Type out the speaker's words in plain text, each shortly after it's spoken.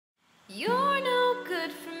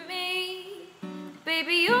good for me.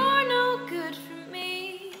 Baby, you're no good for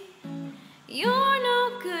me. You're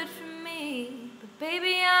no good for me. But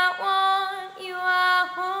baby, I want you, I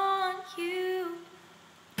want you.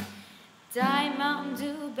 Diet Mountain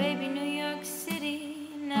Dew, baby, New York City.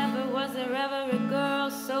 Never was there ever a girl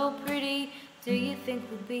so pretty. Do you think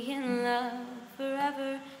we'll be in love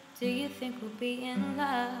forever? Do you think we'll be in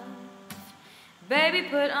love? Baby,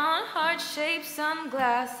 put on heart-shaped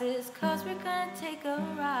sunglasses, 'cause we're gonna take a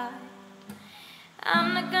ride.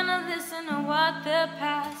 I'm not gonna listen to what the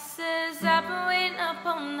past says. I've been waiting up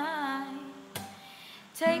all night.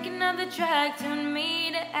 Take another drag, turn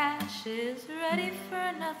me to ashes, ready for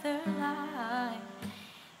another lie.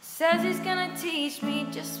 Says he's gonna teach me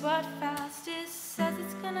just what fast is. Says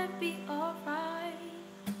it's gonna be alright.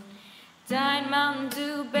 Diet Mountain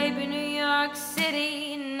Dew, baby, New York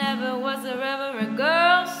City. Never was there ever a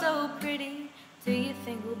girl so pretty. Do you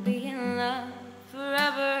think we'll be in love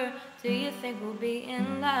forever? Do you think we'll be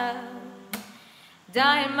in love?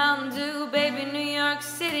 Diet Mountain Dew, baby, New York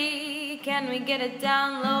City. Can we get it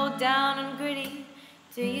down low, down and gritty?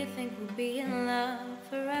 Do you think we'll be in love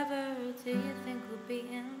forever? Do you think we'll be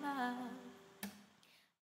in love?